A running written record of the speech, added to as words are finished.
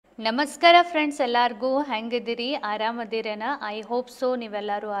ನಮಸ್ಕಾರ ಫ್ರೆಂಡ್ಸ್, ಎಲ್ಲರಿಗೂ ಹೆಂಗಿದ್ದೀರಿ? ಆರಾಮದಿರೇನ? I hope so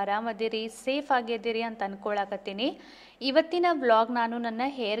ನೀವೆಲ್ಲರೂ ಆರಾಮದಿರಿ, ಸೇಫ್ ಆಗಿದ್ದೀರಿ ಅಂತ ಅನ್ಕೊಳಕತ್ತೀನಿ. ಇವತ್ತಿನ ವ್ಲಾಗ್ ನಾನು ನನ್ನ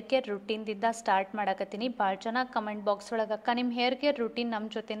ಹೇರ್ ಕೇರ್ ರುಟೀನ್ದಿಂದ ಸ್ಟಾರ್ಟ್ ಮಾಡಕತ್ತೀನಿ. ಭಾಳ ಜನ ಕಮೆಂಟ್ ಬಾಕ್ಸ್ ಒಳಗೆ ಅಕ್ಕ ನಿಮ್ಮ ಹೇರ್ ಕೇರ್ ರುಟೀನ್ ನಮ್ಮ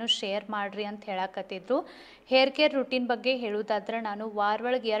ಜೊತೆನೂ ಶೇರ್ ಮಾಡ್ರಿ ಅಂತ ಹೇಳಕತ್ತಿದ್ರು. ಹೇರ್ ಕೇರ್ ರುಟೀನ್ ಬಗ್ಗೆ ಹೇಳೋದಾದ್ರೆ ನಾನು ವಾರ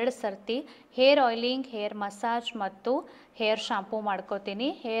ಒಳಗೆ 2 ಸರ್ತಿ ಹೇರ್ ಆಯಿಲಿಂಗ್, ಹೇರ್ ಮಸಾಜ್ ಮತ್ತು ಹೇರ್ ಶಾಂಪೂ ಮಾಡ್ಕೋತೀನಿ.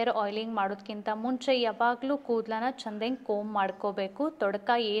 ಹೇರ್ ಆಯಿಲಿಂಗ್ ಮಾಡೋದಕ್ಕಿಂತ ಮುಂಚೆ ಯಾವಾಗಲೂ ಕೂದಲನ್ನ ಚಂದಂಗೆ ಕೋಮ್ ಮಾಡ್ಕೋಬೇಕು, ತೊಡಕ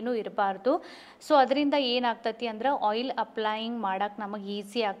ಏನೂ ಇರಬಾರ್ದು. ಸೊ ಅದರಿಂದ ಏನಾಗ್ತತಿ ಅಂದ್ರೆ ಆಯಿಲ್ ಅಪ್ಲೈಯಿಂಗ್ ಮಾಡಕ್ಕೆ ನಮಗೆ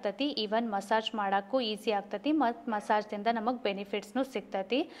ಈಸಿ ಆಗ್ತತಿ, ಈವನ್ ಮಸಾಜ್ ಮಾಡೋಕ್ಕೂ ಈಸಿ ಆಗ್ತತಿ ಮತ್ತು ಮಸಾಜ್ದಿಂದ ನಮಗೆ ಬೆನಿಫಿಟ್ಸ್ನೂ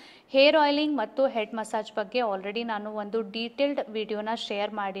ಸಿಗ್ತತಿ. ಹೇರ್ ಆಯಿಲಿಂಗ್ ಮತ್ತು ಹೆಡ್ ಮಸಾಜ್ ಬಗ್ಗೆ ಆಲ್ರೆಡಿ ನಾನು ಒಂದು ಡೀಟೇಲ್ಡ್ ವಿಡಿಯೋನ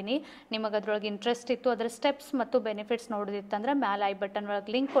ಶೇರ್ ಮಾಡೀನಿ. ನಿಮಗೆ ಅದ್ರೊಳಗೆ ಇಂಟ್ರೆಸ್ಟ್ ಇತ್ತು, ಅದರ ಸ್ಟೆಪ್ಸ್ ಮತ್ತು ಬೆನಿಫಿಟ್ಸ್ ನೋಡೋದಿತ್ತಂದ್ರೆ ಮ್ಯಾಲೆ ಐ ಬಟನ್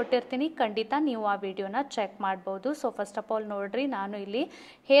ಒಳಗೆ ಲಿಂಕ್ ಕೊಟ್ಟಿರ್ತೀನಿ, ಖಂಡಿತ ನೀವು ಆ ವಿಡಿಯೋನ ಚೆಕ್ ಮಾಡ್ಬೋದು. ಸೊ ಫಸ್ಟ್ ಆಫ್ ಆಲ್ ನೋಡ್ರಿ, ನಾನು ಇಲ್ಲಿ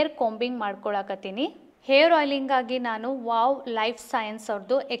ಹೇರ್ ಕೋಂಬಿಂಗ್ ಮಾಡ್ಕೊಳಕತ್ತೀನಿ. ಹೇರ್ ಆಯಿಲಿಂಗ್ ಆಗಿ ನಾನು ವಾವ್ ಲೈಫ್ ಸೈನ್ಸ್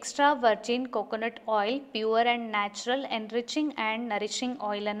ಅವ್ರದ್ದು extra Virgin coconut oil, pure and natural enriching and nourishing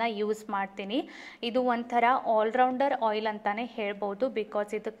ಆಯಿಲನ್ನು ಯೂಸ್ ಮಾಡ್ತೀನಿ. ಇದು ಒಂಥರ ಆಲ್ರೌಂಡರ್ ಆಯಿಲ್ ಅಂತಾನೆ ಹೇಳ್ಬೋದು,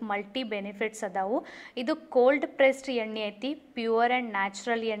 ಬಿಕಾಸ್ ಇದಕ್ಕೆ ಮಲ್ಟಿ ಬೆನಿಫಿಟ್ಸ್ ಅದಾವು. ಇದು ಕೋಲ್ಡ್ ಪ್ರೆಸ್ಡ್ ಎಣ್ಣೆ ಐತಿ, ಪ್ಯೂರ್ ಆ್ಯಂಡ್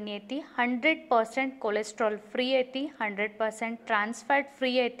ನ್ಯಾಚುರಲ್ ಎಣ್ಣೆ ಐತಿ, 100% ಕೊಲೆಸ್ಟ್ರಾಲ್ ಫ್ರೀ ಐತಿ, 100% ಟ್ರಾನ್ಸ್ಫ್ಯಾಟ್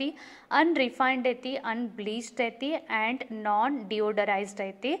ಫ್ರೀ ಐತಿ, ಅನ್ರಿಫೈನ್ಡ್ ಐತಿ, ಅನ್ಬ್ಲೀಚ್ಡ್ ಐತಿ ಆ್ಯಂಡ್ non-deodorized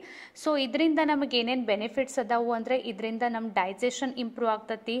ಐತಿ. ಸೊ ಇದರಿಂದ ನಮಗೆ ಏನೇನು ಬೆನಿಫಿಟ್ಸ್ ಅದಾವು ಅಂದರೆ, ಇದರಿಂದ ನಮ್ಮ ಡೈಜೆಷನ್ ಇಂಪ್ರೂವ್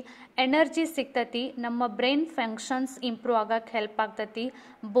ಆಗ್ತತಿ, ಎನರ್ಜಿ ಸಿಗ್ತತಿ, ನಮ್ಮ ಬ್ರೈನ್ ಫಂಕ್ಷನ್ಸ್ ಇಂಪ್ರೂವ್ ಆಗಕ್ಕೆ ಹೆಲ್ಪ್ ಆಗ್ತತಿ,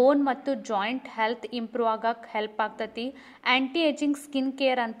 ಬೋನ್ ಮತ್ತು ಜಾಯಿಂಟ್ ಹೆಲ್ತ್ ಇಂಪ್ರೂವ್ ಆಗಕ್ಕೆ ಹೆಲ್ಪ್ ಆಗ್ತತಿ. ಆ್ಯಂಟಿ ಏಜಿಂಗ್ ಸ್ಕಿನ್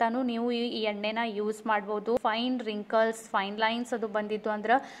ಕೇರ್ ಅಂತಾನು ನೀವು ಈ ಎಣ್ಣೆನ ಯೂಸ್ ಮಾಡ್ಬೋದು. ಫೈನ್ ರಿಂಕಲ್ಸ್, ಫೈನ್ ಲೈನ್ಸ್ ಅದು ಬಂದಿದ್ದು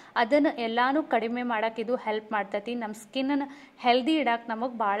ಅಂದ್ರೆ ಅದನ್ನು ಎಲ್ಲಾನು ಕಡಿಮೆ ಮಾಡಕ್ಕೆ ಇದು ಹೆಲ್ಪ್ ಮಾಡ್ತತಿ. ನಮ್ಮ ಸ್ಕಿನ್ನನ್ನು ಹೆಲ್ದಿ ಇಡಕ್ಕೆ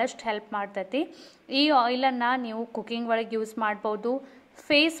ನಮಗೆ ಭಾಳಷ್ಟು ಹೆಲ್ಪ್ ಮಾಡ್ತತಿ. ಈ ಆಯಿಲನ್ನು ನೀವು ಕುಕಿಂಗ್ ಒಳಗೆ ಯೂಸ್ ಮಾಡ್ಬೋದು,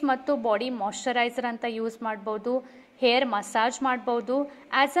 ಫೇಸ್ ಮತ್ತು ಬಾಡಿ ಮಾಯ್ಶ್ಚರೈಸರ್ ಅಂತ ಯೂಸ್ ಮಾಡ್ಬೋದು, ಹೇರ್ ಮಸಾಜ್ ಮಾಡ್ಬೋದು,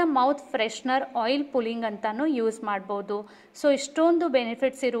 as a mouth freshener, oil pulling ಅಂತಾನು ಯೂಸ್ ಮಾಡ್ಬೋದು. ಸೊ ಇಷ್ಟೊಂದು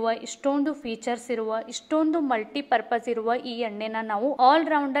ಬೆನಿಫಿಟ್ಸ್ ಇರುವ, ಇಷ್ಟೊಂದು ಫೀಚರ್ಸ್ ಇರುವ, ಇಷ್ಟೊಂದು ಮಲ್ಟಿಪರ್ಪಸ್ ಇರುವ ಈ ಎಣ್ಣೆನ ನಾವು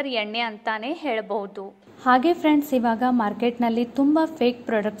ಆಲ್ರೌಂಡರ್ ಎಣ್ಣೆ ಅಂತಾನೆ ಹೇಳ್ಬೋದು. ಹಾಗೆ ಫ್ರೆಂಡ್ಸ್, ಇವಾಗ ಮಾರ್ಕೆಟ್ನಲ್ಲಿ ತುಂಬ ಫೇಕ್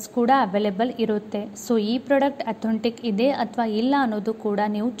ಪ್ರಾಡಕ್ಟ್ಸ್ ಕೂಡ ಅವೈಲೇಬಲ್ ಇರುತ್ತೆ. ಸೊ ಈ ಪ್ರಾಡಕ್ಟ್ ಅಥೆಂಟಿಕ್ ಇದೆ ಅಥವಾ ಇಲ್ಲ ಅನ್ನೋದು ಕೂಡ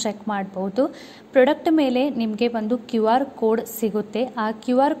ನೀವು ಚೆಕ್ ಮಾಡ್ಬೋದು. ಪ್ರಾಡಕ್ಟ್ ಮೇಲೆ ನಿಮಗೆ ಒಂದು QR ಕೋಡ್ ಸಿಗುತ್ತೆ. ಆ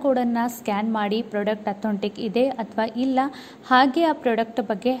QR ಕೋಡನ್ನು ಸ್ಕ್ಯಾನ್ ಮಾಡಿ ಪ್ರಾಡಕ್ಟ್ ಅಥೆಂಟಿಕ್ ಇದೆ ಅಥವಾ ಇಲ್ಲ, ಹಾಗೆ ಆ ಪ್ರಾಡಕ್ಟ್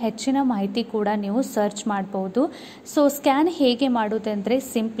ಬಗ್ಗೆ ಹೆಚ್ಚಿನ ಮಾಹಿತಿ ಕೂಡ ನೀವು ಸರ್ಚ್ ಮಾಡ್ಬೋದು. ಸೊ ಸ್ಕ್ಯಾನ್ ಹೇಗೆ ಮಾಡೋದಂದರೆ,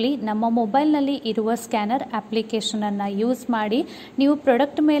 ಸಿಂಪ್ಲಿ ನಮ್ಮ ಮೊಬೈಲ್ನಲ್ಲಿ ಇರುವ ಸ್ಕ್ಯಾನರ್ ಅಪ್ಲಿಕೇಶನನ್ನು ಯೂಸ್ ಮಾಡಿ ನೀವು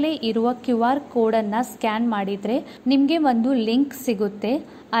ಪ್ರಾಡಕ್ಟ್ ಮೇಲೆ ಇರುವ QR ಕೋಡನ್ನು ಸ್ಕ್ಯಾನ್ ಮಾಡಿದ್ರೆ ನಿಮಗೆ ಒಂದು ಲಿಂಕ್ ಸಿಗುತ್ತೆ.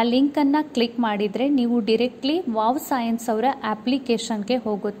 ಆ ಲಿಂಕನ್ನು ಕ್ಲಿಕ್ ಮಾಡಿದರೆ ನೀವು ಡೈರೆಕ್ಟ್ಲಿ ವಾವ್ ಸೈನ್ಸ್ ಅವರ ಅಪ್ಲಿಕೇಶನ್ಗೆ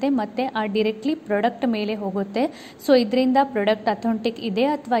ಹೋಗುತ್ತೆ ಮತ್ತು ಆ ಡೈರೆಕ್ಟ್ಲಿ ಪ್ರಾಡಕ್ಟ್ ಮೇಲೆ ಹೋಗುತ್ತೆ. ಸೊ ಇದರಿಂದ ಪ್ರಾಡಕ್ಟ್ ಅಥೆಂಟಿಕ್ ಇದೆ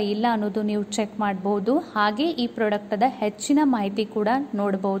ಅಥವಾ ಇಲ್ಲ ಅನ್ನೋದು ನೀವು ಚೆಕ್ ಮಾಡಬಹುದು. ಹಾಗೆ ಈ ಪ್ರಾಡಕ್ಟದ ಹೆಚ್ಚಿನ ಮಾಹಿತಿ ಕೂಡ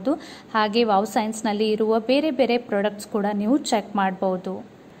ನೋಡಬಹುದು. ಹಾಗೆ ವಾವ್ ಸೈನ್ಸ್ನಲ್ಲಿ ಇರುವ ಬೇರೆ ಬೇರೆ ಪ್ರಾಡಕ್ಟ್ಸ್ ಕೂಡ ನೀವು ಚೆಕ್ ಮಾಡಬಹುದು.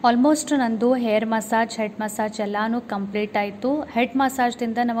 ಆಲ್ಮೋಸ್ಟ್ ನಂದು ಹೇರ್ ಮಸಾಜ್, ಹೆಡ್ ಮಸಾಜ್ ಎಲ್ಲಾನು ಕಂಪ್ಲೀಟ್ ಆಯಿತು. ಹೆಡ್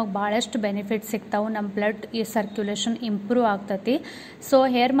ಮಸಾಜ್ದಿಂದ ನಮಗೆ ಭಾಳಷ್ಟು ಬೆನಿಫಿಟ್ ಸಿಗ್ತಾವೆ. ನಮ್ಮ ಬ್ಲಡ್ ಸರ್ಕ್ಯುಲೇಷನ್ ಇಂಪ್ರೂವ್ ಆಗ್ತತಿ. ಸೊ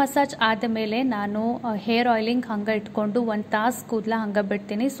ಹೇರ್ ಮಸಾಜ್ ಆದಮೇಲೆ ನಾನು ಹೇರ್ ಆಯಿಲಿಂಗ್ ಹಂಗೆ ಇಟ್ಕೊಂಡು 1 ತಾಸು ಕೂದಲ ಹಂಗೆ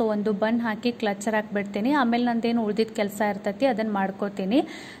ಬಿಡ್ತೀನಿ. ಸೊ ಒಂದು ಬನ್ ಹಾಕಿ ಕ್ಲಚರ್ ಹಾಕಿಬಿಡ್ತೀನಿ. ಆಮೇಲೆ ನಂದೇನು ಉಳಿದಿದ್ದ ಕೆಲಸ ಇರ್ತತಿ ಅದನ್ನು ಮಾಡ್ಕೋತೀನಿ.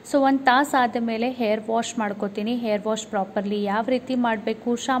 ಸೊ 1 ತಾಸು ಆದಮೇಲೆ ಹೇರ್ ವಾಶ್ ಮಾಡ್ಕೋತೀನಿ. ಹೇರ್ ವಾಶ್ ಪ್ರಾಪರ್ಲಿ ಯಾವ ರೀತಿ ಮಾಡಬೇಕು,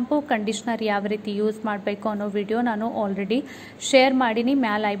 ಶಾಂಪೂ ಕಂಡೀಷ್ನರ್ ಯಾವ ರೀತಿ ಯೂಸ್ ಮಾಡಬೇಕು ಅನ್ನೋ ವಿಡಿಯೋ ನಾನು ಆಲ್ರೆಡಿ ಶೇರ್ ಮಾಡೀನಿ.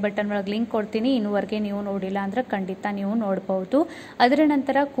 ಮ್ಯಾಲೆ ಐ ಬಟನ್ ಒಳಗೆ ಲಿಂಕ್ ಕೊಡ್ತೀನಿ. ಇನ್ನೂವರೆಗೆ ನೀವು ನೋಡಿಲ್ಲ ಅಂದ್ರೆ ಖಂಡಿತ ನೀವು ನೋಡ್ಬೋದು. ಅದರ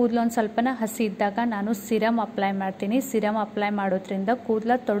ನಂತರ ಕೂದಲೊಂದು ಸ್ವಲ್ಪನ ಹಸಿ ಇದ್ದಾಗ ನಾನು ಸಿರಮ್ ಅಪ್ಲೈ ಮಾಡ್ತೀನಿ. ಸಿರಮ್ ಅಪ್ಲೈ ಮಾಡೋದ್ರಿಂದ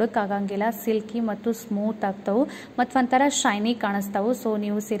ಕೂದಲ ತೊಡಕಾಗಂಗಿಲ್ಲ, ಸಿಲ್ಕಿ ಮತ್ತು ಸ್ಮೂತ್ ಆಗ್ತಾವು ಮತ್ತು ಒಂಥರ ಶೈನಿ ಕಾಣಿಸ್ತಾವು. ಸೊ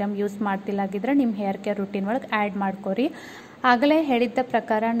ನೀವು ಸಿರಮ್ ಯೂಸ್ ಮಾಡ್ತಿಲ್ಲಾಗಿದ್ರೆ ನಿಮ್ಮ ಹೇರ್ ಕೇರ್ ರುಟೀನ್ ಒಳಗೆ ಆ್ಯಡ್ ಮಾಡ್ಕೊರಿ. ಆಗಲೇ ಹೇಳಿದ್ದ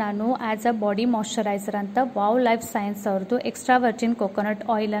ಪ್ರಕಾರ ನಾನು ಆ್ಯಸ್ ಅ ಬಾಡಿ ಮಾಯ್ಶ್ಚರೈಸರ್ ಅಂತ ವಾವ್ ಲೈಫ್ ಸೈನ್ಸ್ ಅವ್ರದ್ದು ಎಕ್ಸ್ಟ್ರಾ ವರ್ಜಿನ್ ಕೋಕೋನಟ್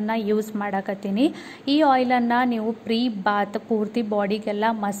ಆಯಿಲನ್ನು ಯೂಸ್ ಮಾಡಕತ್ತೀನಿ. ಈ ಆಯಿಲನ್ನು ನೀವು ಪ್ರೀ ಬಾತ್ ಪೂರ್ತಿ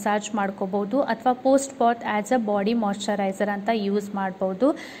ಬಾಡಿಗೆಲ್ಲ ಮಸಾಜ್ ಮಾಡ್ಕೋಬಹುದು ಅಥವಾ post Baat as a body moisturiser ಅಂತ ಯೂಸ್ ಮಾಡ್ಬೋದು.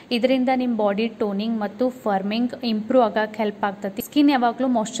 ಇದರಿಂದ ನಿಮ್ಮ ಬಾಡಿ ಟೋನಿಂಗ್ ಮತ್ತು ಫರ್ಮಿಂಗ್ ಇಂಪ್ರೂವ್ ಆಗಕ್ಕೆ ಹೆಲ್ಪ್ ಆಗ್ತತಿ. ಸ್ಕಿನ್ ಯಾವಾಗಲೂ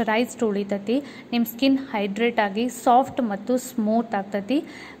ಮಾಯ್ಶ್ಚರೈಸ್ಡ್ ಉಳಿತತಿ. ನಿಮ್ಮ ಸ್ಕಿನ್ ಹೈಡ್ರೇಟ್ ಆಗಿ ಸಾಫ್ಟ್ ಮತ್ತು ಸ್ಮೂತ್ ಆಗ್ತತಿ.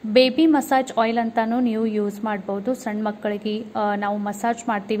 ಬೇಬಿ ಮಸಾಜ್ ಆಯಿಲ್ ಅಂತಾನು ನೀವು ಯೂಸ್ ಮಾಡ್ಬೋದು. ಸಣ್ಣ ಮಕ್ಕಳಿಗೆ ನಾವು ಮಸಾಜ್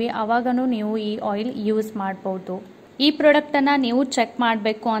ಮಾಡ್ತೀವಿ, ಅವಾಗನೂ ನೀವು ಈ ಆಯಿಲ್ ಯೂಸ್ ಮಾಡಬಹುದು. ಈ ಪ್ರಾಡಕ್ಟನ್ನು ನೀವು ಚೆಕ್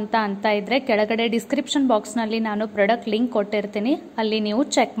ಮಾಡಬೇಕು ಅಂತ ಇದ್ರೆ ಕೆಳಗಡೆ ಡಿಸ್ಕ್ರಿಪ್ಷನ್ ಬಾಕ್ಸ್ನಲ್ಲಿ ನಾನು ಪ್ರಾಡಕ್ಟ್ ಲಿಂಕ್ ಕೊಟ್ಟಿರ್ತೀನಿ, ಅಲ್ಲಿ ನೀವು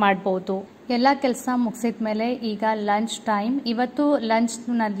ಚೆಕ್ ಮಾಡಬಹುದು. ಎಲ್ಲ ಕೆಲಸ ಮುಗಿಸಿದ ಮೇಲೆ ಈಗ ಲಂಚ್ ಟೈಮ್. ಇವತ್ತು ಲಂಚ್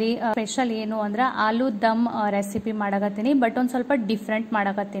ನಲ್ಲಿ ಸ್ಪೆಷಲ್ ಏನು ಅಂದ್ರೆ ಆಲೂ ದಮ್ ರೆಸಿಪಿ ಮಾಡಕತ್ತೀನಿ. ಬಟ್ ಒಂದ್ ಸ್ವಲ್ಪ ಡಿಫ್ರೆಂಟ್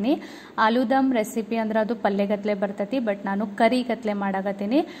ಮಾಡಕತ್ತೀನಿ. ಆಲೂ ದಮ್ ರೆಸಿಪಿ ಅಂದ್ರೆ ಅದು ಪಲ್ಯಗತ್ಲೆ ಬರ್ತೈತಿ, ಬಟ್ ನಾನು ಕರಿ ಗತ್ಲೆ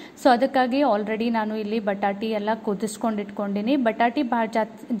ಮಾಡಕತ್ತೀನಿ. ಸೊ ಅದಕ್ಕಾಗಿ ಆಲ್ರೆಡಿ ನಾನು ಇಲ್ಲಿ ಬಟಾಟಿ ಎಲ್ಲ ಕುದಿಸ್ಕೊಂಡು ಇಟ್ಕೊಂಡಿನಿ. ಬಟಾಟಿ ಬಹಳ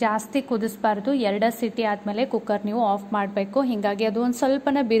ಜಾಸ್ತಿ ಕುದಿಸಬಾರ್ದು. 2 ಸಿಟಿ ಆದ್ಮೇಲೆ ಕುಕ್ಕರ್ ನೀವು ಆಫ್ ಮಾಡಬೇಕು. ಹಿಂಗಾಗಿ ಅದು ಒಂದ್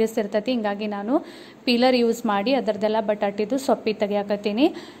ಸ್ವಲ್ಪನ ಬಿರುಸಿರ್ತೈತಿ. ಹಿಂಗಾಗಿ ನಾನು ಪೀಲರ್ ಯೂಸ್ ಮಾಡಿ ಅದರದೆಲ್ಲ ಬಟಾಟಿದು ಸೊಪ್ಪಿ ತೆಗಿಯಾಕತ್ತೀನಿ.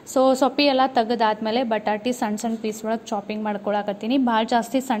 ಸೊ ಸೊಪ್ಪಿ ಎಲ್ಲ ತೆಗೆದಾದ್ಮೇಲೆ ಬಟಾಟಿ ಸಣ್ಣ ಸಣ್ಣ ಪೀಸ್ ಒಳಗೆ ಚಾಪಿಂಗ್ ಮಾಡ್ಕೊಳಕತ್ತೀನಿ. ಭಾಳ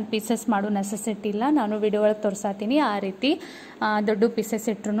ಜಾಸ್ತಿ ಸಣ್ಣ ಪೀಸಸ್ ಮಾಡೋ ನೆಸೆಸಿಟಿ ಇಲ್ಲ. ನಾನು ವಿಡಿಯೋ ಒಳಗೆ ತೋರ್ಸಾತೀನಿ. ಆ ರೀತಿ ದೊಡ್ಡ ಪೀಸಸ್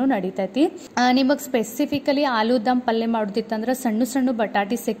ಇಟ್ರು ನಡೀತೈತಿ. ನಿಮಗೆ ಸ್ಪೆಸಿಫಿಕಲಿ ಆಲೂ ದಮ್ ಪಲ್ಯ ಮಾಡೋದಿತ್ತಂದ್ರೆ ಸಣ್ಣ ಸಣ್ಣ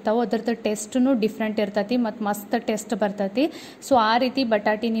ಬಟಾಟಿ ಸಿಗ್ತಾವೆ. ಅದ್ರದ್ದು ಟೇಸ್ಟೂ ಡಿಫ್ರೆಂಟ್ ಇರ್ತೈತಿ ಮತ್ತು ಮಸ್ತ್ ಟೇಸ್ಟ್ ಬರ್ತೈತಿ. ಸೊ ಆ ರೀತಿ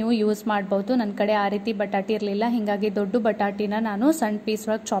ಬಟಾಟಿ ನೀವು ಯೂಸ್ ಮಾಡ್ಬೋದು. ನನ್ನ ಕಡೆ ಆ ರೀತಿ ಬಟಾಟಿ ಇರಲಿಲ್ಲ, ಹಿಂಗಾಗಿ ದೊಡ್ಡ ಬಟಾಟಿನ ನಾನು ಸಣ್ಣ ಪೀಸ್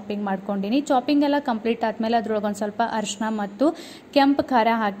ಒಳಗೆ ಚಾಪಿಂಗ್ ಮಾಡ್ಕೊಂಡಿನಿ. ಚಾಪಿಂಗ್ ಎಲ್ಲ ಕಂಪ್ಲೀಟ್ ಆದ್ಮೇಲೆ ಅದ್ರೊಳಗೆ ಒಂದು ಸ್ವಲ್ಪ ಅರಿಶಿನ ಮತ್ತು ಕೆಂಪು ಖಾರ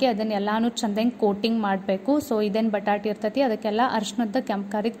ಹಾಕಿ ಅದನ್ನೆಲ್ಲಾನು ಚಂದಂಗೆ ಕೋಟಿಂಗ್ ಮಾಡಬೇಕು. ಸೊ ಇದೇನು ಬಟಾಟಿ ಇರ್ತೈತಿ ಅದಕ್ಕೆಲ್ಲ ಅರಿಶಿನದ ಕೆಂಪು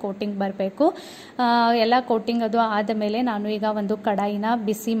ಖಾರದ ಕೋಟಿಂಗ್ ಬರಬೇಕು. ಎಲ್ಲ ಕೋಟಿಂಗ್ ಅದು ಆದ ಮೇಲೆ ನಾನು ಈಗ ಒಂದು ಕಡಾಯಿನ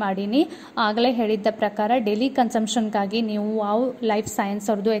ಬಿಸಿ ಮಾಡೀನಿ. ಆಗಲೇ ಹೇಳಿದ್ದ ಪ್ರಕಾರ ಡೈಲಿ ಕನ್ಸಂಪ್ಷನ್ಗಾಗಿ ನೀವು ವಾವ್ ಲೈಫ್ ಸೈನ್ಸ್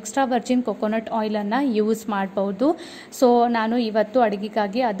ಅವ್ರದ್ದು ಎಕ್ಸ್ಟ್ರಾ ವರ್ಜಿನ್ ಕೊಕೊನಟ್ ಆಯಿಲನ್ನು ಯೂಸ್ ಮಾಡ್ಬೋದು. ಸೊ ನಾನು ಇವತ್ತು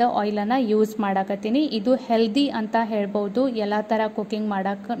ಅಡುಗೆಗಾಗಿ ಅದ ಆಯಿಲನ್ನು ಯೂಸ್ ಮಾಡಕತ್ತೀನಿ. ಇದು ಹೆಲ್ದಿ ಅಂತ ಹೇಳ್ಬೋದು. ಎಲ್ಲ ಥರ ಕುಕಿಂಗ್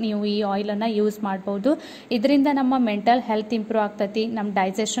ಮಾಡಕ್ಕೆ ನೀವು ಈ ಆಯಿಲನ್ನು ಯೂಸ್ ಮಾಡ್ಬೋದು. ಇದರಿಂದ ನಮ್ಮ ಮೆಂಟಲ್ ಹೆಲ್ತ್ ಇಂಪ್ರೂವ್ ಆಗ್ತೈತಿ, ನಮ್ಮ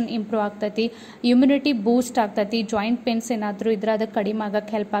ಡೈಜೆಷನ್ ಇಂಪ್ರೂವ್ ಆಗ್ತೈತಿ, ಇಮ್ಯುನಿಟಿ ಬೂಸ್ಟ್ ಆಗ್ತೈತಿ, ಜಾಯಿಂಟ್ ಪೇನ್ಸ್ ಏನಾದರೂ ಇದ್ರೆ ಅದಕ್ಕೆ ಕಡಿಮೆ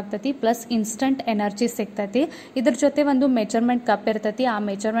ಆಗಕ್ಕೆ ಹೆಲ್ಪ್ ಆಗ್ತೈತಿ, ಪ್ಲಸ್ ಇನ್ಸ್ಟಂಟ್ ಎನರ್ಜಿ ಸಿಗ್ತೈತಿ. ಇದ್ರ ಜೊತೆ ಒಂದು ಮೆಜರ್ಮೆಂಟ್ ಕಪ್ ಇರ್ತೈತಿ. ಆ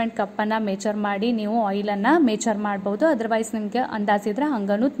ಮೆಜರ್ಮೆಂಟ್ ಕಪ್ಪನ್ನು ಮೆಜರ್ ಮಾಡಿ ನೀವು ಆಯಿಲನ್ನು ಮೆಜರ್ ಮಾಡ್ಬೋದು. ಅದರ್ವೈಸ್ ನಿಮಗೆ ಅಂದಾಜಿದ್ರೆ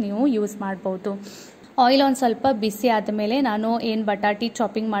ಹಂಗನೂ ನೀವು ಯೂಸ್ ಮಾಡ್ಬೋದು. ಆಯಿಲ್ ಒಂದು ಸ್ವಲ್ಪ ಬಿಸಿ ಆದಮೇಲೆ ನಾನು ಏನು ಬಟಾಟಿ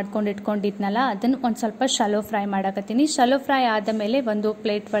ಚಾಪಿಂಗ್ ಮಾಡ್ಕೊಂಡು ಇಟ್ಕೊಂಡಿದ್ನಲ್ಲ ಅದನ್ನು ಒಂದು ಸ್ವಲ್ಪ ಶಲೋ ಫ್ರೈ ಮಾಡಕತ್ತೀನಿ. ಶಲೋ ಫ್ರೈ ಆದಮೇಲೆ ಒಂದು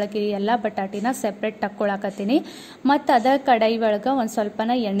ಪ್ಲೇಟ್ ಒಳಗೆ ಎಲ್ಲ ಬಟಾಟಿನ ಸೆಪ್ರೇಟ್ ತಕ್ಕೊಳಕತ್ತೀನಿ. ಮತ್ತು ಅದ ಕಡಾಯಿ ಒಳಗೆ ಒಂದು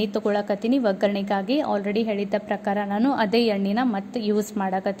ಸ್ವಲ್ಪನ ಎಣ್ಣೆ ತಗೊಳಕತ್ತೀನಿ ಒಗ್ಗರಣೆಗಾಗಿ. ಆಲ್ರೆಡಿ ಹೇಳಿದ್ದ ಪ್ರಕಾರ ನಾನು ಅದೇ ಎಣ್ಣೆನ ಮತ್ತೆ ಯೂಸ್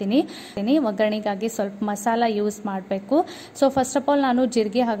ಮಾಡಕತ್ತೀನಿ. ಒಗ್ಗರಣೆಗಾಗಿ ಸ್ವಲ್ಪ ಮಸಾಲ ಯೂಸ್ ಮಾಡಬೇಕು. ಸೊ ಫಸ್ಟ್ ಆಫ್ ಆಲ್ ನಾನು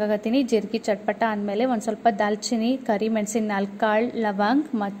ಜೀರಿಗೆ ಹಾಕಕತ್ತೀನಿ. ಜೀರಿಗೆ ಚಟ್ಪಟ ಆದಮೇಲೆ ಒಂದು ಸ್ವಲ್ಪ ದಾಲ್ಚಿನ್ನಿ, ಕರಿ ಮೆಣಸಿನ 4 ಕಾಳು,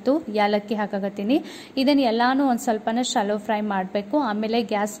 ಲವಂಗ್ ಮತ್ತು ಯಾಲಕ್ಕಿ ಹಾಕಕತ್ತೀನಿ. ಇದನ್ನ ಎಲ್ಲಾನು ಒಂದು ಸ್ವಲ್ಪನ ಶಲೋ ಫ್ರೈ ಮಾಡಬೇಕು. ಆಮೇಲೆ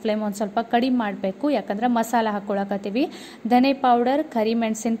ಗ್ಯಾಸ್ ಫ್ಲೇಮ್ ಒಂದು ಸ್ವಲ್ಪ ಕಡಿಮೆ ಮಾಡಬೇಕು, ಯಾಕಂದ್ರೆ ಮಸಾಲ ಹಾಕೊಳಕತ್ತೀವಿ. ಧನೆ ಪೌಡರ್, ಕರಿ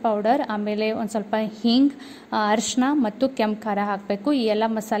ಮೆಣಸಿನ ಪೌಡರ್, ಆಮೇಲೆ ಒಂದು ಸ್ವಲ್ಪ ಹಿಂಗ್, ಅರಿಶಿನ ಮತ್ತು ಕೆಂಪು ಖಾರ ಹಾಕಬೇಕು. ಈ ಎಲ್ಲ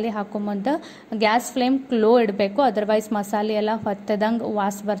ಮಸಾಲೆ ಹಾಕೋ ಮುಂದೆ ಗ್ಯಾಸ್ ಫ್ಲೇಮ್ ಲೋ ಇಡಬೇಕು, ಅದರ್ವೈಸ್ ಮಸಾಲೆ ಎಲ್ಲ ಹೊತ್ತದಂಗೆ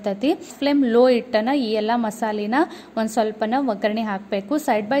ವಾಸ ಬರ್ತೈತಿ. ಫ್ಲೇಮ್ ಲೋ ಇಟ್ಟನ ಈ ಎಲ್ಲ ಮಸಾಲಿನ ಒಂದು ಸ್ವಲ್ಪನ ಒಗ್ಗರಣೆ ಹಾಕಬೇಕು.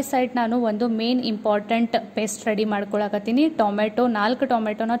 ಸೈಡ್ ಬೈ ಸೈಡ್ ನಾನು ಒಂದು main important paste ready ಮಾಡ್ಕೊಳಕತ್ತೀನಿ. Tomato 4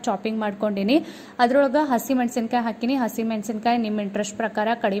 ಟೊಮೆಟೊನ chopping ಮಾಡ್ಕೊಂಡಿನಿ. ಅದ್ರೊಳಗೆ ಹಸಿ ಮೆಣಸಿನ್ಕಾಯಿ ಹಾಕಿನಿ. ಹಸಿ ಮೆಣಸಿನ್ಕಾಯಿ ನಿಮ್ಮ ಇಂಟ್ರೆಸ್ಟ್ ಪ್ರಕಾರ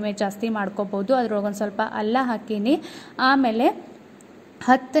ಕಡಿಮೆ ಜಾಸ್ತಿ ಮಾಡ್ಕೋಬಹುದು. ಅದ್ರೊಳಗೆ ಒಂದು ಸ್ವಲ್ಪ ಅಲ್ಲ ಹಾಕಿನಿ. ಆಮೇಲೆ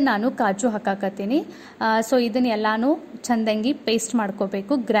 10 ನಾನು ಕಾಜು ಹಾಕಾಕತ್ತೀನಿ. ಸೊ ಇದನ್ನೆಲ್ಲಾನು ಚಂದಂಗಿ ಪೇಸ್ಟ್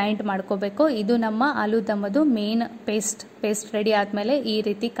ಮಾಡ್ಕೋಬೇಕು, ಗ್ರೈಂಡ್ ಮಾಡ್ಕೋಬೇಕು. ಇದು ನಮ್ಮ ಆಲೂ ದಮ್ಮದು ಮೇನ್ ಪೇಸ್ಟ್ ರೆಡಿ ಆದಮೇಲೆ ಈ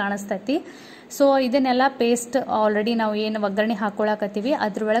ರೀತಿ ಕಾಣಿಸ್ತೈತಿ. ಸೊ ಇದನ್ನೆಲ್ಲ ಪೇಸ್ಟ್ ಆಲ್ರೆಡಿ ನಾವು ಏನು ಒಗ್ಗರಣೆ ಹಾಕೊಳಕತ್ತೀವಿ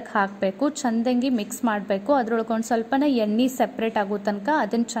ಅದ್ರೊಳಗೆ ಹಾಕಬೇಕು. ಚಂದಂಗಿ ಮಿಕ್ಸ್ ಮಾಡಬೇಕು. ಅದ್ರೊಳಗೆ ಒಂದು ಸ್ವಲ್ಪನ ಎಣ್ಣೆ ಸೆಪ್ರೇಟ್ ಆಗೋ ತನಕ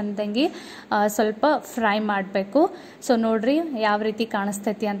ಅದನ್ನ ಚಂದಂಗಿ ಸ್ವಲ್ಪ ಫ್ರೈ ಮಾಡಬೇಕು. ಸೊ ನೋಡ್ರಿ ಯಾವ ರೀತಿ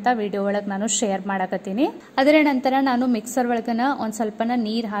ಕಾಣಿಸ್ತೈತಿ ಅಂತ ವಿಡಿಯೋ ಒಳಗೆ ನಾನು ಶೇರ್ ಮಾಡಕತ್ತೀನಿ. ಅದರ ನಂತರ ನಾನು ಮಿಕ್ಸರ್ ಒಳಗನ ಒಂದು ಸ್ವಲ್ಪನ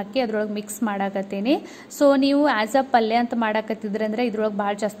ನೀರು ಹಾಕಿ ಅದ್ರೊಳಗೆ ಮಿಕ್ಸ್ ಮಾಡಕತ್ತೀನಿ. ಸೊ ನೀವು ಆಸ್ ಅ ಪಲ್ಯ ಅಂತ ಮಾಡಕತ್ತಿದ್ರೆ ಅಂದ್ರೆ ಇದ್ರೊಳಗೆ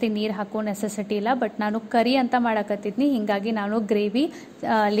ಭಾಳ ಜಾಸ್ತಿ ನೀರು ಹಾಕೋ ನೆಸೆಸಿಟಿ ಇಲ್ಲ. ಬಟ್ ನಾನು ಕರಿ ಅಂತ ಮಾಡಕತ್ತಿದ್ನಿ, ಹಿಂಗಾಗಿ ನಾನು ಗ್ರೇವಿ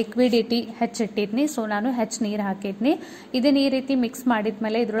ಲಿಕ್ವಿಡಿಟಿ ಹೆಚ್ಚಿಟ್ಟಿದ್ನಿ. ಸೊ ನಾನು ಹೆಚ್ಚು ನೀರು ಹಾಕಿದ್ನಿ. ಇದನ್ನ ಈ ರೀತಿ ಮಿಕ್ಸ್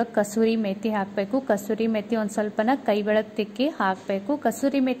ಮಾಡಿದ್ಮೇಲೆ ಇದ್ರೊಳಗೆ ಕಸೂರಿ ಮೆಥಿ ಹಾಕಬೇಕು. ಕಸೂರಿ ಮೆಥಿ ಒಂದು ಸ್ವಲ್ಪನ ಕೈ ಬೆಳಗ್ಗೆ ತಿಕ್ಕಿ ಹಾಕಬೇಕು.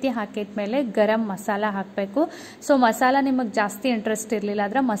 ಕಸೂರಿ ಮೆಥಿ ಹಾಕಿದ್ಮೇಲೆ ಗರಂ ಮಸಾಲ ಹಾಕಬೇಕು. ಸೊ ಮಸಾಲ ನಿಮಗೆ ಜಾಸ್ತಿ ಇಂಟ್ರೆಸ್ಟ್ ಇರಲಿಲ್ಲ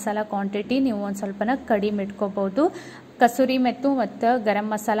ಅಂದ್ರೆ ಮಸಾಲ ಕ್ವಾಂಟಿಟಿ ನೀವು ಒಂದು ಸ್ವಲ್ಪನ ಕಡಿಮೆ ಇಟ್ಕೋಬಹುದು. ಕಸೂರಿ ಮೆತ್ತು ಮತ್ತು ಗರಂ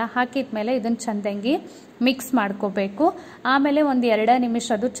ಮಸಾಲ ಹಾಕಿದ್ಮೇಲೆ ಇದನ್ನ ಚಂದಂಗಿ ಮಿಕ್ಸ್ ಮಾಡ್ಕೋಬೇಕು. ಆಮೇಲೆ ಒಂದು 2 ನಿಮಿಷ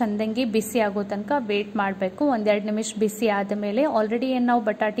ಅದು ಚಂದಂಗಿ ಬಿಸಿ ಆಗೋ ತನಕ ವೇಟ್ ಮಾಡಬೇಕು. 1-2 ನಿಮಿಷ ಬಿಸಿ ಆದ ಮೇಲೆ ಆಲ್ರೆಡಿ ಏನು ನಾವು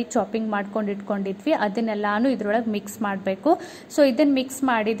ಬಟಾಟಿ ಚಾಪಿಂಗ್ ಮಾಡ್ಕೊಂಡು ಇಟ್ಕೊಂಡಿದ್ವಿ ಅದನ್ನೆಲ್ಲಾನು ಇದ್ರೊಳಗೆ ಮಿಕ್ಸ್ ಮಾಡಬೇಕು. ಸೊ ಇದನ್ನ ಮಿಕ್ಸ್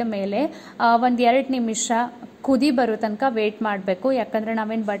ಮಾಡಿದ ಮೇಲೆ 1-2 ನಿಮಿಷ ಕುದಿ ಬರೋ ತನಕ ವೇಟ್ ಮಾಡಬೇಕು. ಯಾಕಂದ್ರೆ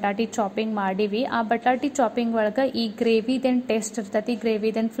ನಾವೇನು ಬಟಾಟಿ ಚಾಪಿಂಗ್ ಮಾಡೀವಿ ಆ ಬಟಾಟಿ ಚಾಪಿಂಗ್ ಒಳಗೆ ಈ ಗ್ರೇವಿದೇನು ಟೇಸ್ಟ್ ಇರ್ತೈತಿ,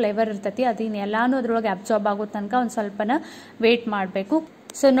 ಗ್ರೇವಿದೇನು ಫ್ಲೇವರ್ ಇರ್ತೈತಿ ಅದನ್ನೆಲ್ಲಾನು ಅದ್ರೊಳಗೆ ಅಬ್ಸಾರ್ಬ್ ಆಗೋ ತನಕ ಒಂದು ಸ್ವಲ್ಪನ ವೇಟ್ ಮಾಡಬೇಕು.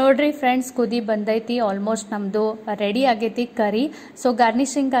 ಸೊ ನೋಡ್ರಿ ಫ್ರೆಂಡ್ಸ್, ಕುದಿ ಬಂದೈತಿ. ಆಲ್ಮೋಸ್ಟ್ ನಮ್ದು ರೆಡಿ ಆಗೈತಿ ಕರಿ. ಸೊ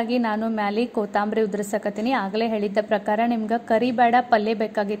ಗಾರ್ನಿಶಿಂಗ್ ಆಗಿ ನಾನು ಮ್ಯಾಲೆ ಕೊತ್ತಂಬರಿ ಉದುರಿಸಕತ್ತೀನಿ. ಆಗಲೇ ಹೇಳಿದ್ದ ಪ್ರಕಾರ ನಿಮ್ಗೆ ಕರಿ ಬೇಡ ಪಲ್ಯ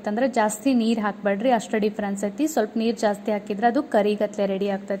ಬೇಕಾಗಿತ್ತಂದ್ರೆ ಜಾಸ್ತಿ ನೀರು ಹಾಕ್ಬೇಡ್ರಿ, ಅಷ್ಟು ಡಿಫ್ರೆನ್ಸ್ ಐತಿ. ಸ್ವಲ್ಪ ನೀರು ಜಾಸ್ತಿ ಹಾಕಿದ್ರೆ ಅದು ಕರಿಗತ್ಲೆ ರೆಡಿ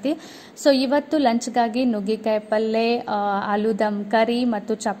ಆಗ್ತೈತಿ. ಸೊ ಇವತ್ತು ಲಂಚ್ಗಾಗಿ ನುಗ್ಗಿಕಾಯಿ ಪಲ್ಯ, ಆಲೂ ದಮ್ ಕರಿ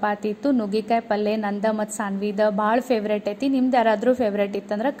ಮತ್ತು ಚಪಾತಿ ಇತ್ತು. ನುಗ್ಗಿಕಾಯಿ ಪಲ್ಯ ನಂದ ಮತ್ತು ಸಾನ್ವಿದ ಭಾಳ ಫೇವ್ರೇಟ್ ಐತಿ. ನಿಮ್ದು ಯಾರಾದ್ರೂ ಫೇವ್ರೇಟ್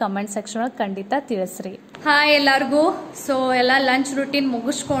ಇತ್ತಂದ್ರೆ ಕಮೆಂಟ್ ಸೆಕ್ಷನ್ ಒಳಗೆ ಖಂಡಿತ ತಿಳಿಸ್ರಿ. ಹಾಯ್ ಎಲ್ಲಾರ್ಗೂ. ಸೊ ಎಲ್ಲ ಲಂಚ್ ರೂಟೀನ್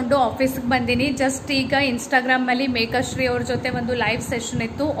ಮುಗಿಸ್ಕೊಂಡು ಆಫೀಸ್ಗೆ ಬಂದೀನಿ. ಜಸ್ಟ್ ಈಗ ಇನ್ಸ್ಟಾಗ್ರಾಮಲ್ಲಿ ಮೇಕಶ್ರೀ ಅವ್ರ ಜೊತೆ ಒಂದು ಲೈವ್ ಸೆಷನ್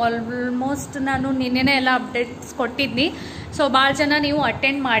ಇತ್ತು. ಆಲ್ಮೋಸ್ಟ್ ನಾನು ನಿನ್ನೆನೇ ಎಲ್ಲ ಅಪ್ಡೇಟ್ಸ್ ಕೊಟ್ಟಿದ್ನಿ. ಸೊ ಭಾಳ ಜನ ನೀವು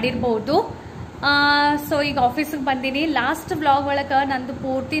ಅಟೆಂಡ್ ಮಾಡಿರ್ಬೋದು. ಸೊ ಈಗ ಆಫೀಸಿಗೆ ಬಂದೀನಿ. ಲಾಸ್ಟ್ ವ್ಲಾಗ್ ಒಳಗೆ ನಂದು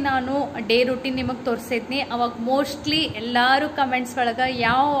ಪೂರ್ತಿ ನಾನು ಡೇ ರೂಟೀನ್ ನಿಮಗೆ ತೋರಿಸಿದ್ನಿ. ಅವಾಗ ಮೋಸ್ಟ್ಲಿ ಎಲ್ಲರೂ ಕಮೆಂಟ್ಸ್ ಒಳಗೆ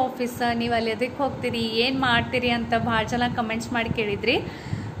ಯಾವ ಆಫೀಸ್, ನೀವು ಅಲ್ಲಿ ಅದಕ್ಕೆ ಹೋಗ್ತೀರಿ, ಏನು ಮಾಡ್ತೀರಿ ಅಂತ ಭಾಳ ಜನ ಕಮೆಂಟ್ಸ್ ಮಾಡಿ ಕೇಳಿದ್ರಿ.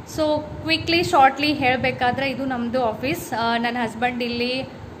 ಸೊ ಕ್ವಿಕ್ಲಿ ಶಾರ್ಟ್ಲಿ ಹೇಳಬೇಕಾದ್ರೆ ಇದು ನಮ್ಮದು ಆಫೀಸ್. ನನ್ನ ಹಸ್ಬೆಂಡ್ ಇಲ್ಲಿ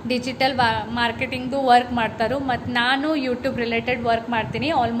ಡಿಜಿಟಲ್ ಮಾರ್ಕೆಟಿಂಗ್ದು ವರ್ಕ್ ಮಾಡ್ತಾರೋ, ಮತ್ತು ನಾನು ಯೂಟ್ಯೂಬ್ ರಿಲೇಟೆಡ್ ವರ್ಕ್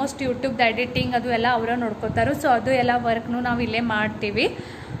ಮಾಡ್ತೀನಿ. ಆಲ್ಮೋಸ್ಟ್ ಯೂಟ್ಯೂಬ್ದು ಎಡಿಟಿಂಗ್ ಅದು ಎಲ್ಲ ಅವರ ನೋಡ್ಕೋತಾರೋ. ಸೊ ಅದು ಎಲ್ಲ ವರ್ಕ್ನು ನಾವು ಇಲ್ಲೇ ಮಾಡ್ತೀವಿ.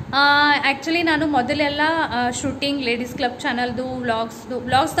 ಆ್ಯಕ್ಚುಲಿ ನಾನು ಮೊದಲೆಲ್ಲ ಶೂಟಿಂಗ್ ಲೇಡೀಸ್ ಕ್ಲಬ್ ಚಾನಲ್ದು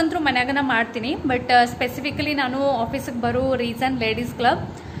ವ್ಲಾಗ್ಸ್ ಅಂತೂ ಮನ್ಯಾಗನ ಮಾಡ್ತೀನಿ. ಬಟ್ ಸ್ಪೆಸಿಫಿಕಲಿ ನಾನು ಆಫೀಸಿಗೆ ಬರೋ ರೀಸನ್ ಲೇಡೀಸ್ ಕ್ಲಬ್.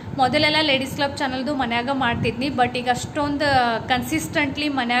 ಮೊದಲೆಲ್ಲ ಲೇಡೀಸ್ ಕ್ಲಬ್ ಚಾನಲ್ದು ಮನ್ಯಾಗ ಮಾಡ್ತಿದ್ನಿ. ಬಟ್ ಈಗ ಅಷ್ಟೊಂದು ಕನ್ಸಿಸ್ಟೆಂಟ್ಲಿ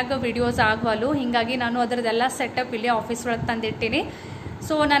ಮನ್ಯಾಗ ವಿಡಿಯೋಸ್ ಆಗವಲ್ಲು. ಹೀಗಾಗಿ ನಾನು ಅದರದೆಲ್ಲ ಸೆಟಪ್ ಇಲ್ಲಿ ಆಫೀಸ್ ಒಳಗೆ ತಂದಿಟ್ಟಿನಿ.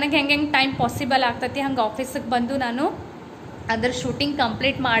 ಸೊ ನನಗೆ ಹೆಂಗೆ ಟೈಮ್ ಪಾಸಿಬಲ್ ಆಗ್ತೈತಿ ಹಂಗೆ ಆಫೀಸಿಗೆ ಬಂದು ನಾನು ಅದರ ಶೂಟಿಂಗ್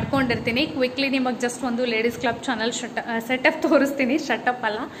ಕಂಪ್ಲೀಟ್ ಮಾಡ್ಕೊಂಡಿರ್ತೀನಿ. ಕ್ವಿಕ್ಲಿ ನಿಮಗೆ ಜಸ್ಟ್ ಒಂದು ಲೇಡೀಸ್ ಕ್ಲಬ್ ಚಾನಲ್ ಸೆಟಪ್ ತೋರಿಸ್ತೀನಿ.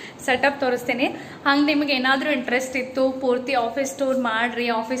 ಸೆಟಪ್ ತೋರಿಸ್ತೀನಿ. ಹಂಗೆ ನಿಮಗೆ ಏನಾದರೂ ಇಂಟ್ರೆಸ್ಟ್ ಇತ್ತು, ಪೂರ್ತಿ ಆಫೀಸ್ ಟೂರ್ ಮಾಡ್ರಿ,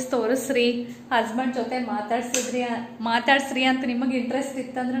 ಆಫೀಸ್ ತೋರಿಸ್ರಿ, ಹಸ್ಬೆಂಡ್ ಜೊತೆ ಮಾತಾಡ್ಸ್ರಿ ಅಂತ ನಿಮಗೆ ಇಂಟ್ರೆಸ್ಟ್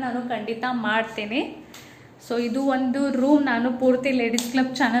ಇತ್ತಂದ್ರೆ ನಾನು ಖಂಡಿತ ಮಾಡ್ತೀನಿ. ಸೊ ಇದು ಒಂದು ರೂಮ್ ನಾನು ಪೂರ್ತಿ ಲೇಡೀಸ್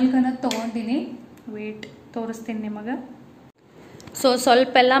ಕ್ಲಬ್ ಚಾನಲ್ಗನ್ನ ತೊಗೊಂಡಿನಿ. ವೇಟ್ ತೋರಿಸ್ತೀನಿ ನಿಮಗೆ. ಸೊ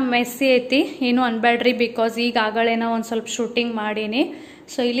ಸ್ವಲ್ಪ ಎಲ್ಲ ಮೆಸ್ಸಿ ಐತಿ, ಏನು ಅನ್ಬೇಡ್ರಿ, ಬಿಕಾಸ್ ಈಗ ಆಗಳೇನೋ ಒಂದು ಸ್ವಲ್ಪ ಶೂಟಿಂಗ್ ಮಾಡೀನಿ.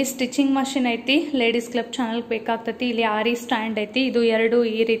 ಸೊ ಇಲ್ಲಿ ಸ್ಟಿಚಿಂಗ್ ಮಷಿನ್ ಐತಿ, ಲೇಡೀಸ್ ಕ್ಲಬ್ ಚಾನಲ್ಗೆ ಬೇಕಾಗ್ತೈತಿ. ಇಲ್ಲಿ ಆರಿ ಸ್ಟ್ಯಾಂಡ್ ಐತಿ, ಇದು ಎರಡು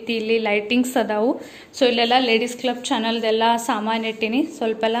ಈ ರೀತಿ ಇಲ್ಲಿ ಲೈಟಿಂಗ್ಸ್ ಅದಾವು. ಸೊ ಇಲ್ಲೆಲ್ಲ ಲೇಡೀಸ್ ಕ್ಲಬ್ ಚಾನಲ್ದೆಲ್ಲ ಸಾಮಾನು ಇಟ್ಟೀನಿ.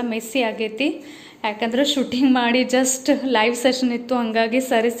 ಸ್ವಲ್ಪ ಎಲ್ಲ ಮೆಸ್ಸಿ ಆಗೈತಿ, ಯಾಕಂದ್ರೆ ಶೂಟಿಂಗ್ ಮಾಡಿ ಜಸ್ಟ್ ಲೈವ್ ಸೆಷನ್ ಇತ್ತು, ಹಂಗಾಗಿ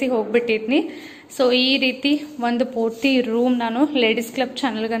ಸರಿಸಿ ಹೋಗ್ಬಿಟ್ಟಿದ್ನಿ. ಸೊ ಈ ರೀತಿ ಒಂದು ಪೂರ್ತಿ ರೂಮ್ ನಾನು ಲೇಡೀಸ್ ಕ್ಲಬ್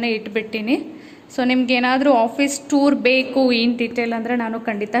ಚಾನಲ್ಗನೇ ಇಟ್ಬಿಟ್ಟಿನಿ. ಸೊ ನಿಮ್ಗೆ ಏನಾದರೂ ಆಫೀಸ್ ಟೂರ್ ಬೇಕು ಇನ್ ಡೀಟೇಲ್ ಅಂದರೆ ನಾನು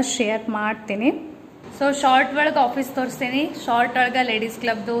ಖಂಡಿತ ಶೇರ್ ಮಾಡ್ತೀನಿ. ಸೊ ಶಾರ್ಟ್ ಒಳಗೆ ಆಫೀಸ್ ತೋರಿಸ್ತೀನಿ, ಶಾರ್ಟ್ ಒಳಗೆ ಲೇಡೀಸ್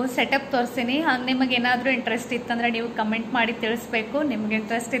ಕ್ಲಬ್ದು ಸೆಟಪ್ ತೋರಿಸ್ತೀನಿ. ಹಂಗೆ ನಿಮಗೆ ಏನಾದರೂ ಇಂಟ್ರೆಸ್ಟ್ ಇತ್ತಂದ್ರೆ ನೀವು ಕಮೆಂಟ್ ಮಾಡಿ ತಿಳಿಸ್ಬೇಕು. ನಿಮ್ಗೆ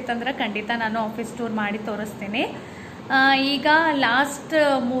ಇಂಟ್ರೆಸ್ಟ್ ಇತ್ತಂದ್ರೆ ಖಂಡಿತ ನಾನು ಆಫೀಸ್ ಟೂರ್ ಮಾಡಿ ತೋರಿಸ್ತೀನಿ. ಈಗ ಲಾಸ್ಟ್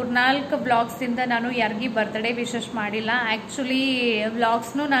 3-4 ವ್ಲಾಗ್ಸಿಂದ ನಾನು ಯಾರಿಗೂ ಬರ್ತ್ಡೇ ವಿಶೇಷ ಮಾಡಿಲ್ಲ. ಆ್ಯಕ್ಚುಲಿ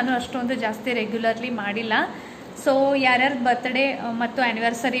ವ್ಲಾಗ್ಸ್ನು ನಾನು ಅಷ್ಟೊಂದು ಜಾಸ್ತಿ ರೆಗ್ಯುಲರ್ಲಿ ಮಾಡಿಲ್ಲ. ಸೊ ಯಾರ್ಯಾರು ಬರ್ತ್ಡೇ ಮತ್ತು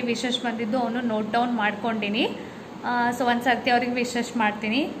ಆ್ಯನಿವರ್ಸರಿ ವಿಶೇಷ ಬಂದಿದ್ದು ಅವನು ನೋಟ್ ಡೌನ್ ಮಾಡ್ಕೊಂಡಿನಿ. ಸೊ ಒಂದು ಸರ್ತಿ ಅವ್ರಿಗೆ ವಿಶೇಷ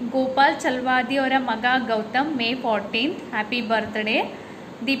ಮಾಡ್ತೀನಿ. ಗೋಪಾಲ್ ಚಲ್ವಾದಿ ಅವರ ಮಗ Gautam May 14th happy birthday.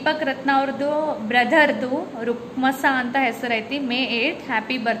 Deepak ರತ್ನ ಅವ್ರದ್ದು ಬ್ರದರ್ದು ರುಕ್ಮಸ ಅಂತ ಹೆಸರೈತಿ, May 8th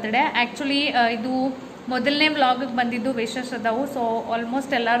happy birthday. Actually ಇದು ಮೊದಲನೇ ವ್ಲಾಗಿಗೆ ಬಂದಿದ್ದು ವಿಶೇಷ ಅದಾವು. ಸೊ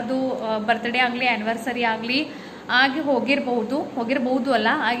ಆಲ್ಮೋಸ್ಟ್ ಎಲ್ಲರದು ಬರ್ತ್ಡೇ ಆಗಲಿ ಆ್ಯನಿವರ್ಸರಿ ಆಗಲಿ ಆಗಿ ಹೋಗಿರ್ಬಹುದು ಅಲ್ಲ,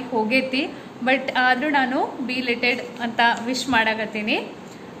 ಆಗಿ ಹೋಗೈತಿ. ಬಟ್ ಆದರೂ ನಾನು ಬಿಲೇಟೆಡ್ ಅಂತ ವಿಶ್ ಮಾಡಾಕತ್ತೀನಿ.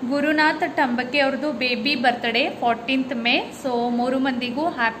 ಗುರುನಾಥ್ ಟಂಬಕೆ ಅವ್ರದ್ದು baby birthday 14th May. So 3 ಮಂದಿಗೂ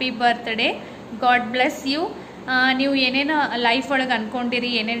happy birthday, god bless you. ನೀವು ಏನೇನು ಲೈಫ್ ಒಳಗೆ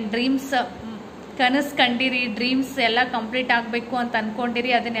ಅನ್ಕೊಂಡಿರಿ, ಏನೇನು ಡ್ರೀಮ್ಸ್ ಕನಸು ಕಂಡಿರಿ, ಡ್ರೀಮ್ಸ್ ಎಲ್ಲ ಕಂಪ್ಲೀಟ್ ಆಗಬೇಕು ಅಂತ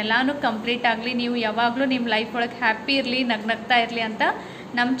ಅನ್ಕೊಂಡಿರಿ, ಅದನ್ನೆಲ್ಲಾನು ಕಂಪ್ಲೀಟ್ ಆಗಲಿ. ನೀವು ಯಾವಾಗಲೂ ನಿಮ್ಮ ಲೈಫ್ ಒಳಗೆ ಹ್ಯಾಪಿ ಇರಲಿ, ನಗ್ನಗ್ತಾ ಇರಲಿ ಅಂತ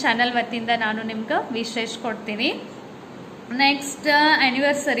ನಮ್ಮ ಚಾನಲ್ ವತಿಯಿಂದ ನಾನು ನಿಮ್ಗೆ ವಿಶೇಷ ಕೊಡ್ತೀನಿ. ನೆಕ್ಸ್ಟ್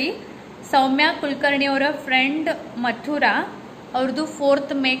ಆ್ಯನಿವರ್ಸರಿ ಸೌಮ್ಯ ಕುಲಕರ್ಣಿ ಅವರ ಫ್ರೆಂಡ್ ಮಥುರಾ ಅವ್ರದ್ದು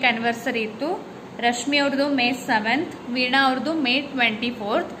 4th ಮೇಕ್ ಆ್ಯನಿವರ್ಸರಿ ಇತ್ತು. ರಶ್ಮಿ ಅವ್ರದ್ದು ಮೇ 7th, ವೀಣಾ ಅವ್ರದ್ದು May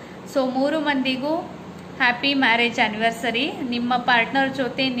 24th. So 3 ಮಂದಿಗೂ happy marriage anniversary. ನಿಮ್ಮ ಪಾರ್ಟ್ನರ್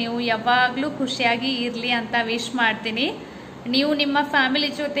ಜೊತೆ ನೀವು ಯಾವಾಗಲೂ ಖುಷಿಯಾಗಿ ಇರಲಿ ಅಂತ ವಿಶ್ ಮಾಡ್ತೀನಿ. ನೀವು ನಿಮ್ಮ ಫ್ಯಾಮಿಲಿ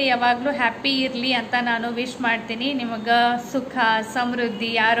ಜೊತೆ ಯಾವಾಗಲೂ ಹ್ಯಾಪಿ ಇರಲಿ ಅಂತ ನಾನು ವಿಶ್ ಮಾಡ್ತೀನಿ. ನಿಮಗೆ ಸುಖ,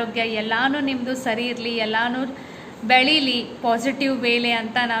 ಸಮೃದ್ಧಿ, ಆರೋಗ್ಯ ಎಲ್ಲಾನು ನಿಮ್ಮದು ಸರಿ ಇರಲಿ, ಎಲ್ಲಾನು ಬೆಳೀಲಿ ಪಾಸಿಟಿವ್ ವೇಲೆ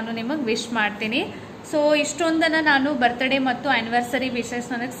ಅಂತ ನಾನು ನಿಮಗೆ ವಿಶ್ ಮಾಡ್ತೀನಿ. ಸೊ ಇಷ್ಟೊಂದನ್ನು ನಾನು ಬರ್ತ್ಡೇ ಮತ್ತು ಆ್ಯನಿವರ್ಸರಿ ವಿಶೇಷ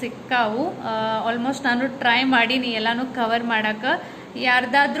ನನಗೆ ಸಿಕ್ಕಾವು. ಆಲ್ಮೋಸ್ಟ್ ನಾನು ಟ್ರೈ ಮಾಡೀನಿ ಎಲ್ಲಾನು ಕವರ್ ಮಾಡೋಕ್ಕೆ.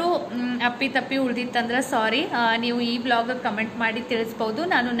 ಯಾರ್ದಾದ್ರೂ ಅಪ್ಪಿ ಉಳ್ದಿತ್ತಂದ್ರೆ ಸಾರಿ, ನೀವು ಈ ವ್ಲಾಗ್ ಕಮೆಂಟ್ ಮಾಡಿ ತಿಳಿಸ್ಬೋದು.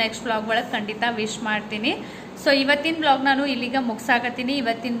 ನಾನು ನೆಕ್ಸ್ಟ್ ವ್ಲಾಗ್ ಒಳಗೆ ಖಂಡಿತ ವಿಶ್ ಮಾಡ್ತೀನಿ. ಸೊ ಇವತ್ತಿನ ವ್ಲಾಗ್ ನಾನು ಇಲ್ಲಿಗ ಮುಗಿಸಾಕತ್ತೀನಿ.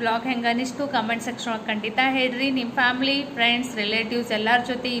 ಇವತ್ತಿನ ವ್ಲಾಗ್ ಹೆಂಗನಿಸ್ತು ಕಮೆಂಟ್ ಸೆಕ್ಷನ್ ಒಳಗೆ ಖಂಡಿತ ಹೇಳ್ರಿ. ನಿಮ್ಮ ಫ್ಯಾಮಿಲಿ, ಫ್ರೆಂಡ್ಸ್, ರಿಲೇಟಿವ್ಸ್ ಎಲ್ಲರ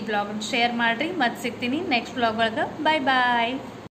ಜೊತೆ ಈ ವ್ಲಾಗ್ ಶೇರ್ ಮಾಡಿರಿ. ಮತ್ತೆ ಸಿಗ್ತೀನಿ ನೆಕ್ಸ್ಟ್ ವ್ಲಾಗ್ ಒಳಗೆ. ಬಾಯ್ ಬಾಯ್.